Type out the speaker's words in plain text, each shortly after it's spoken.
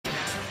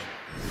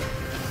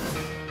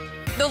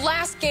The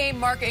last game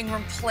Mark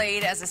Ingram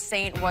played as a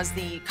Saint was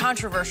the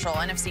controversial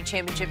NFC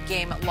Championship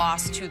game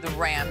loss to the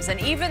Rams. And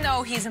even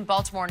though he's in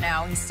Baltimore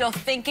now, he's still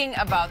thinking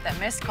about that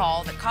missed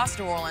call that cost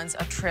New Orleans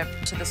a trip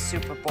to the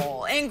Super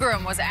Bowl.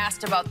 Ingram was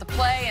asked about the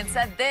play and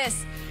said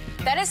this: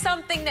 "That is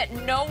something that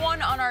no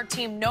one on our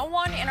team, no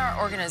one in our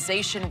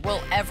organization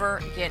will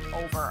ever get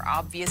over.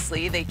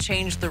 Obviously, they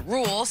changed the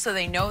rules, so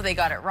they know they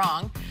got it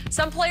wrong.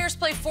 Some players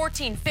play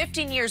 14,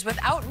 15 years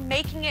without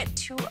making it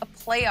to a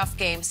playoff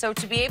game. So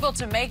to be able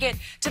to make it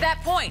to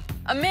that point,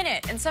 a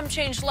minute and some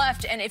change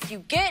left, and if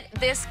you get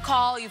this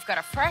call, you've got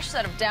a fresh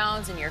set of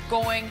downs and you're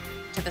going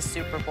to the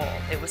Super Bowl."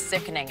 It was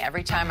sickening.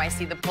 Every time I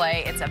see the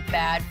play, it's a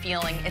bad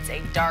feeling. It's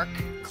a dark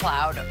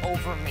cloud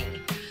over me.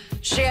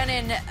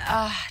 Shannon,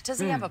 does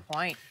he have a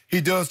point?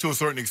 He does to a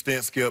certain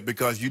extent, Skip,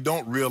 because you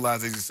don't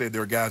realize, as you said,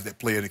 there are guys that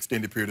play an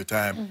extended period of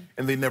time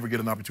and they never get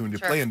an opportunity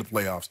to play in the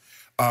playoffs.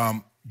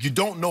 You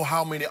don't know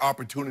how many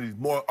opportunities,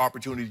 more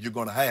opportunities you're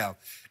going to have.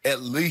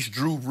 At least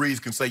Drew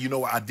Brees can say, you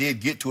know, I did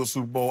get to a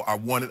Super Bowl. I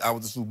won it. I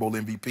was the Super Bowl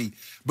MVP.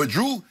 But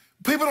Drew,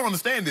 people don't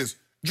understand this.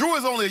 Drew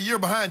is only a year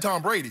behind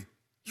Tom Brady.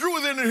 Drew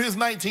is in his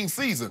 19th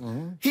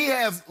season. He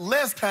has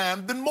less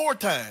time than more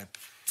time.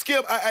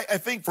 Skip, I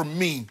think for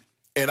me,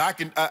 and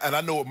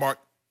I know what Mark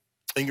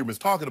Ingram is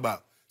talking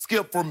about.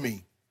 Skip, for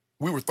me,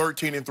 we were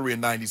 13-3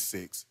 in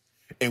 '96,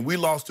 and we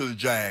lost to the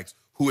Jags,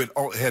 who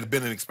had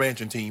been an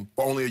expansion team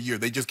for only a year.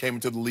 They just came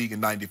into the league in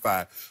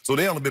 '95. So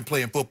they only been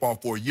playing football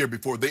for a year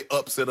before they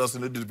upset us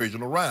in the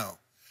divisional round.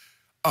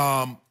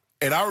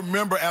 And I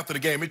remember after the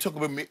game, it took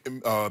me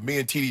and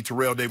TD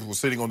Terrell Davis were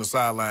sitting on the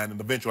sideline,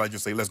 and eventually I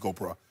just say, "Let's go,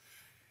 bro."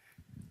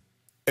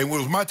 And when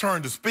it was my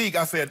turn to speak,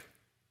 I said,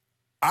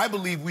 I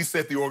believe we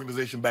set the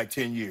organization back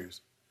 10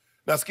 years.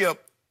 Now,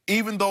 Skip,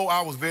 even though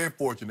I was very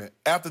fortunate,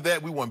 after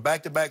that we won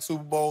back-to-back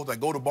Super Bowls. I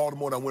go to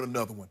Baltimore and I win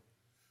another one.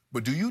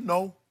 But do you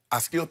know I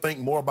still think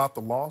more about the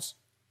loss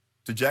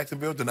to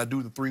Jacksonville than I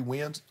do the 3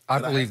 wins? I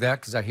believe that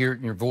because I hear it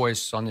in your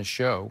voice on this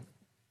show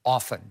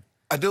often.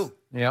 I do.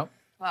 Yep.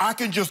 Wow. I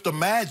can just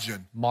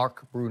imagine.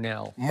 Mark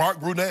Brunell,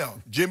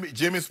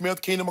 Jimmy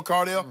Smith, Keenan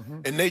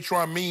McCardell, and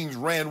Natron Means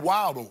ran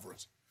wild over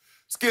us.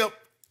 Skip,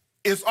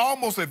 it's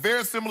almost a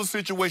very similar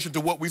situation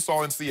to what we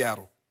saw in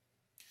Seattle.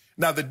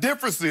 Now, the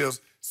difference is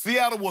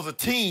Seattle was a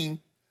team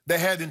that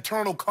had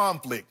internal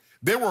conflict.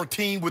 They were a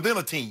team within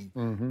a team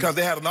because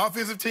they had an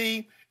offensive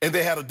team and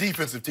they had a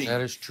defensive team.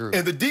 That is true.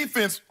 And the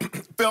defense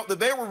felt that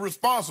they were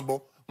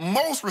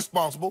most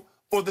responsible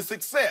for the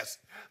success.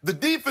 The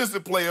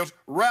defensive players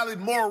rallied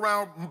more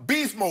around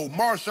beast mode,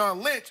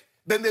 Marshawn Lynch,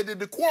 than they did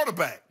the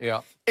quarterback.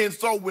 Yeah. And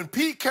so when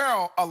Pete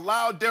Carroll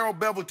allowed Darrell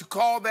Bevel to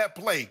call that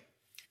play,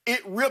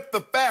 it ripped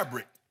the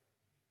fabric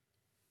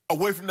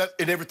away from that,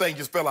 and everything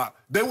just fell out.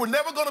 They were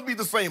never going to be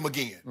the same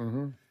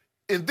again.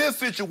 In this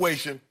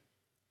situation,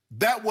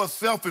 that was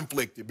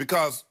self-inflicted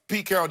because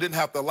Pete Carroll didn't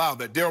have to allow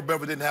that. Darrell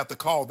Bevel didn't have to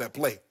call that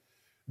play.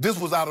 This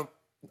was out of,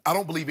 I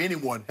don't believe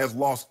anyone has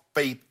lost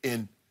faith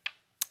in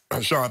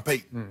Sean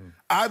Payton.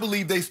 I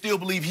believe they still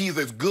believe he's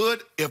as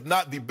good, if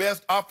not the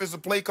best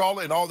offensive play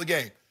caller in all the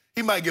game.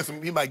 He might get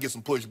some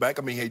pushback.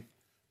 I mean,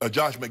 hey,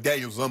 Josh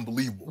McDaniels is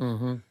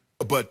unbelievable.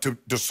 But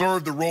to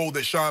serve the role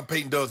that Sean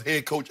Payton does,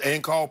 head coach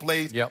and call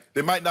plays,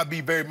 there might not be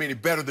very many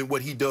better than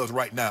what he does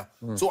right now.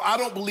 So I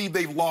don't believe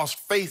they've lost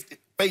faith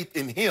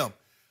in him.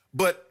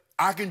 But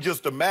I can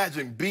just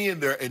imagine being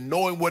there and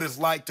knowing what it's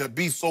like to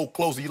be so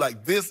close. And you're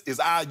like, this is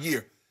our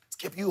year.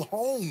 Skip, you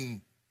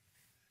home.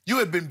 You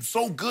have been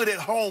so good at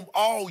home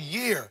all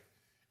year.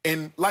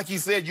 And like he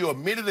said, you're a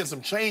minute and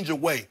some change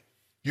away.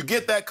 You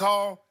get that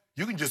call,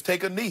 you can just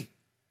take a knee.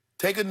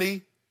 Take a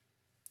knee.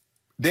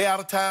 They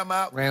out of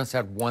timeout. Rams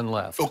had 1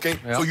 left. Okay,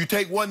 so you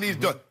take one knee,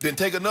 done. Then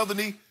take another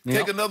knee,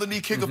 take another kney,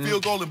 kick a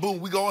field goal, and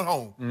boom, we going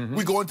home.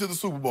 We going to the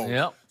Super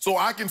Bowl. So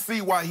I can see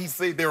why he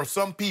said there are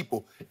some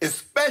people,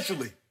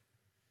 especially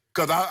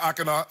because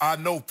I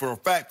know for a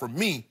fact, for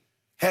me,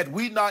 had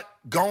we not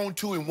gone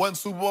to and won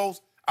Super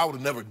Bowls, I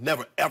would have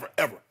never,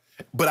 ever.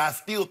 But I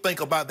still think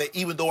about that,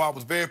 even though I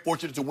was very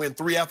fortunate to win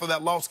 3 after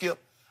that loss, Skip,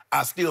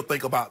 I still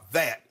think about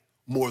that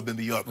more than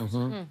the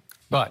others.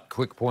 But,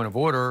 quick point of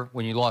order,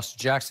 when you lost to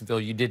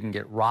Jacksonville, you didn't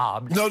get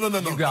robbed. No.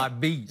 You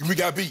got beat. We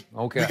got beat.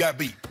 Okay. We got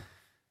beat.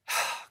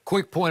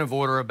 Quick point of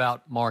order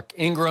about Mark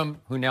Ingram,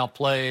 who now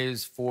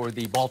plays for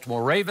the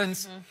Baltimore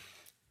Ravens.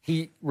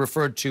 He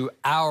referred to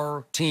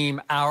our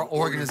team, our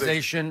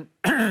organization.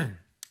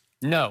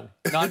 No,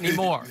 not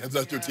anymore. That's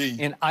not your team.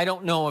 And I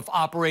don't know if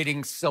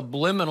operating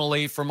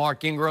subliminally for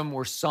Mark Ingram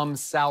were some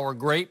sour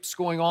grapes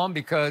going on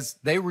because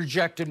they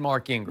rejected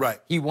Mark Ingram. Right.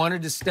 He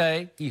wanted to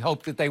stay. He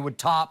hoped that they would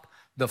top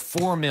the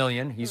 $4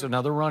 million. He's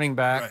another running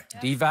back,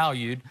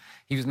 devalued.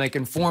 He was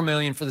making $4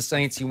 million for the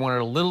Saints. He wanted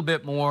a little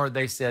bit more.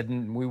 They said,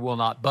 we will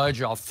not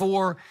budge off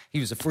 4. He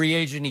was a free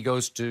agent. He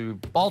goes to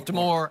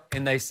Baltimore,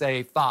 and they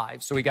say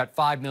 5. So he got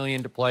 $5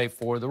 million to play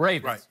for the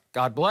Ravens.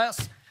 God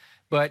bless.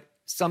 But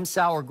some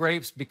sour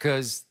grapes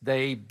because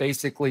they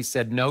basically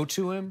said no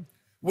to him.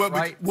 Well,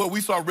 right?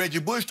 we saw Reggie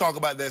Bush talk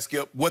about that,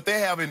 Skip. What they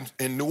have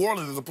in New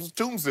Orleans is a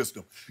platoon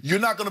system. You're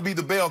not going to be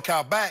the bell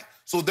cow back,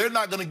 so they're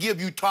not going to give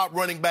you top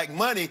running back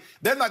money.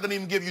 They're not going to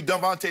even give you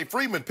Devontae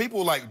Freeman. People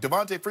were like,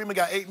 Devontae Freeman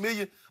got $8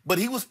 million, but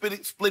he was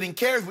splitting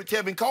carries with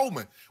Kevin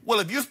Coleman. Well,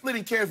 if you're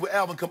splitting carries with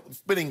Alvin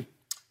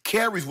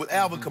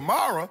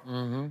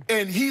Kamara,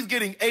 and he's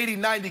getting 80,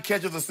 90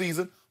 catches a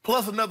season,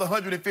 plus another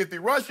 150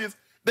 rushes,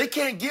 they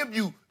can't give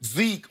you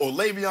Zeke or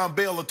Le'Veon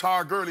Bell or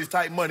Tar Gurley's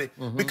type money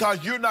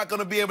because you're not going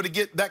to be able to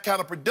get that kind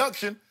of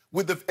production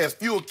with as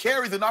few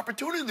carries and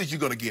opportunities you're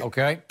going to get.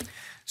 Okay.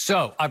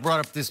 So I brought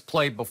up this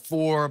play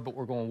before, but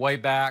we're going way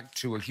back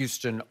to a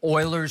Houston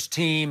Oilers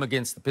team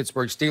against the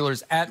Pittsburgh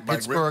Steelers at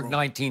Pittsburgh,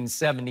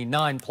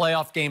 1979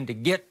 playoff game to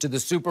get to the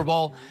Super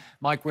Bowl.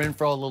 Mike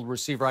Renfro, a little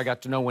receiver I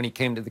got to know when he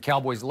came to the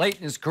Cowboys late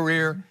in his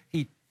career.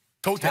 He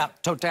toe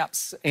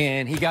taps,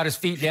 and he got his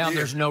feet down.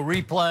 There's no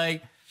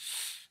replay.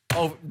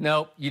 Oh,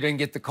 no, you didn't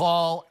get the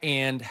call.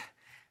 And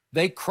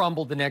they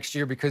crumbled the next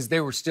year because they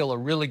were still a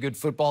really good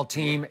football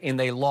team, and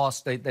they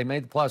lost. They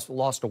made the playoffs,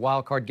 lost a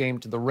wild card game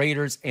to the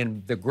Raiders,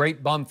 and the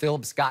great Bum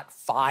Phillips got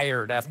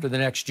fired after the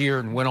next year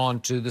and went on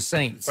to the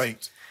Saints.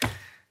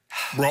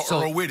 Brought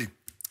Earl with him.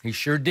 He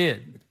sure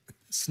did.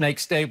 Snake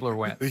Stabler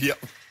went.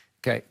 Yep.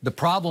 Okay, the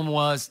problem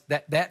was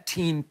that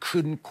team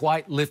couldn't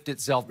quite lift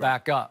itself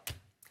back up.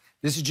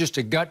 This is just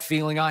a gut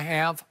feeling I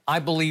have. I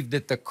believe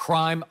that the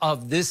crime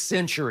of this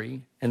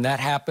century, and that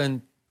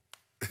happened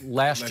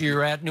last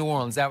year at New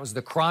Orleans, that was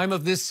the crime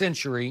of this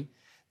century,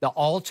 the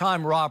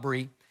all-time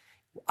robbery.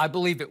 I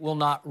believe it will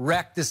not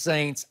wreck the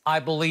Saints. I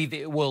believe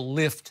it will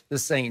lift the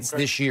Saints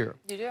this year.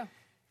 You do.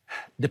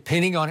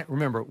 Depending on it,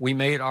 remember, we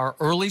made our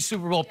early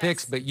Super Bowl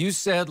picks, but you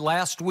said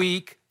last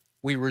week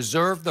we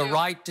reserved the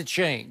right to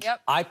change.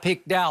 Yep. I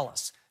picked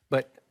Dallas,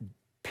 but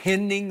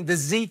pending the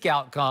Zeke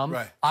outcome,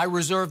 I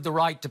reserve the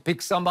right to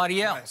pick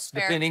somebody else,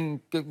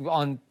 depending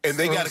on. And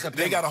they got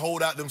to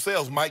hold out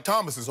themselves. Mike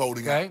Thomas is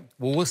holding out. Okay.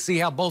 Well, we'll see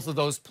how both of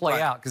those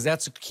play out, because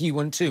that's a key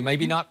one too.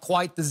 Maybe not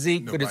quite the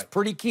Zeke, but it's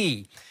pretty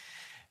key.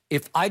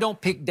 If I don't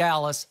pick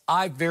Dallas,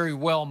 I very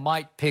well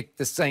might pick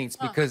the Saints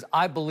because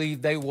I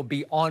believe they will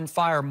be on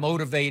fire,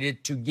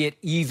 motivated to get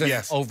even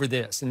over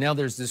this. And now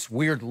there's this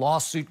weird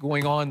lawsuit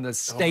going on in the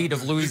state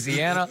of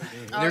Louisiana.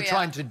 They're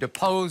trying to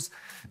depose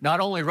not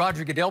only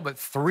Roger Goodell, but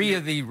 3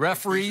 of the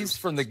referees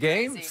from the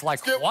game. It's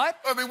like, what?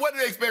 I mean, what do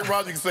they expect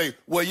Roger to say?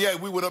 Well, yeah,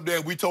 we went up there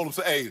and we told him,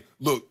 say, hey,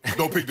 look,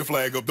 don't pick the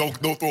flag up. Don't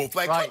throw a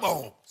flag. Come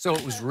on. So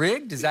it was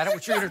rigged? Is that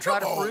what you're going to try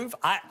to prove?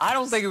 I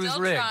don't think it was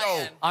rigged.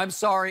 No. I'm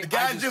sorry. The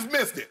guy just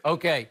missed it.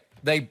 Okay.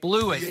 They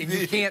blew it, and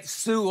you can't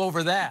sue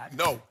over that.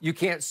 No. You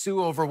can't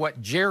sue over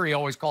what Jerry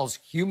always calls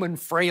human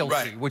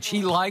frailty, which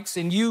he likes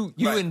and you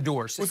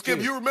endorse. Well,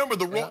 Skip, you remember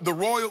the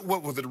Royal,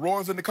 what was it, the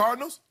Royals and the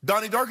Cardinals?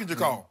 Donnie Darkinger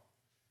called.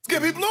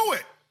 Skip, he blew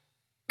it.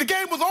 The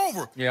game was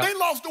over. They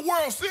lost the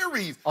World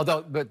Series.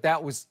 Although, but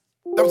that was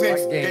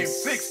game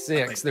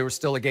 6. There was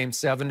still a game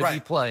 7 to be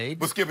played.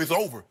 But Skip, it's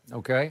over.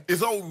 Okay.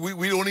 It's over.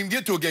 We don't even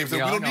get to a game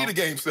 7. We don't need a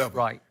game 7.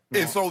 Right.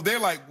 And so they're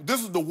like,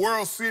 this is the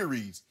World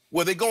Series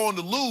where they go on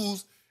to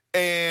lose.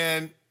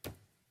 And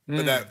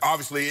that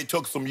obviously it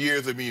took some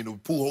years. I mean, the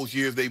Pujols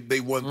years, they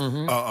won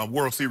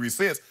World Series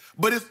since.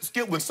 But it's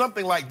Skip, when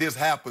something like this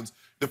happens,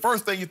 the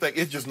first thing you think,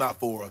 it's just not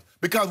for us.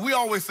 Because we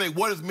always say,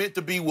 what is meant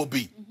to be will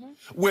be.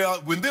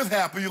 Well, when this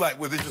happened, you're like,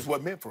 well, this just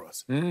wasn't meant for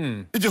us.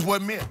 It just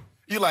wasn't meant.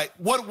 You're like,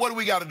 what do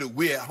we got to do?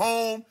 We're at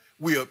home.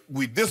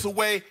 We this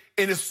away.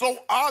 And it's so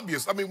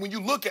obvious. I mean, when you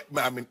look at,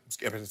 I mean,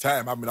 Skip, at the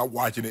time, I mean, I'm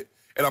watching it.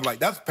 And I'm like,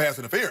 that's pass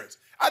interference.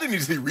 I didn't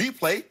need to see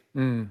replay.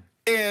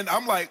 And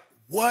I'm like,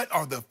 what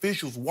are the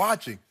officials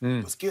watching?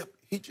 But Skip,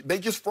 they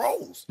just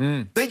froze.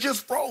 They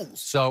just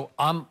froze. So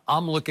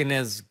I'm looking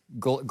as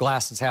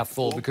glasses half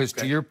full because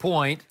to your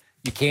point,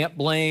 you can't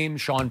blame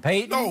Sean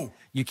Payton. No.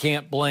 You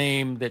can't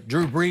blame that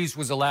Drew Brees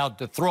was allowed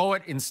to throw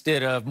it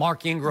instead of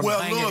Mark Ingram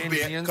hanging it in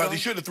the end zone. Because he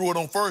should have threw it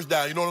on first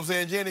down. You know what I'm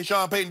saying, Jenny?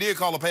 Sean Payton did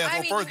call a pass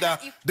on first down.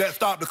 That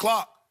stopped the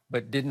clock.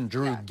 But didn't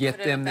Drew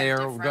get them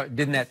there?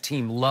 Didn't that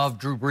team love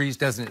Drew Brees?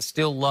 Doesn't it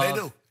still love?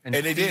 They do. And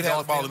they did have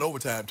the ball in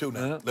overtime, too,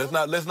 now. Let's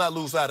not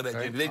lose sight of that,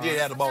 Jenny. They did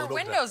have the ball in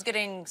overtime. Their window's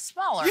getting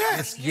smaller.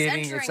 Yes.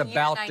 It's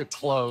about to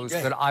close,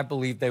 but I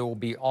believe they will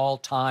be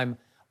all-time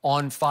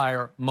on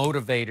fire,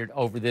 motivated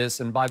over this.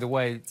 And by the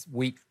way, it's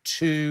week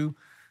 2.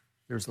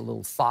 There's a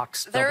little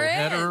Fox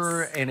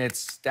doubleheader, and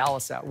it's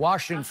Dallas at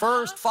Washington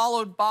first,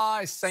 followed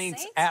by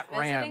Saints at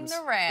Rams.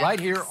 Right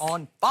here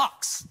on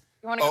Fox.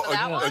 You want to go to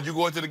that one? Are you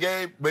going to the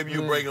game? Maybe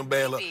you bring them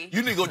bad luck.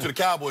 You need to go to the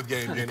Cowboys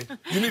game, Jenny.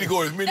 You need to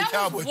go as many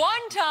Cowboys.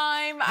 One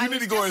time. You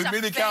need to go as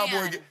many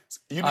Cowboys games.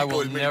 I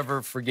will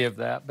never forgive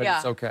that, but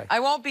it's okay. I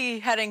won't be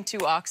heading to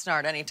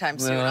Oxnard anytime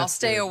soon. I'll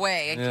stay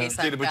away in case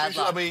I'm bad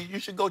luck. I mean, you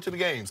should go to the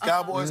games.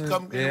 Cowboys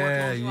come.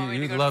 Yeah,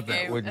 you'd love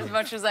that, wouldn't you? As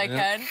much as I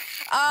can.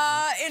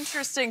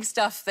 Interesting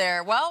stuff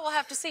there. Well, we'll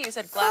have to see. You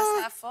said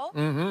glass half full?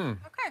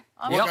 Okay.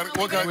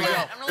 What kind of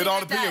glass? It all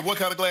depends. What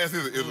kind of glass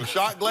is it? Is it a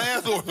shot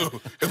glass or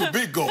is it a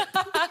big gulp?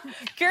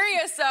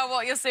 Curious what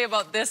what you'll say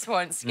about this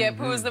one. Skip,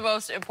 who's the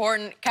most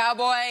important,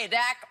 Cowboy,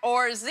 Dak,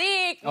 or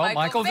Zeke? Oh,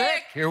 Michael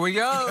Vick. Here we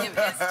go. Give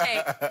his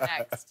take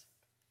next.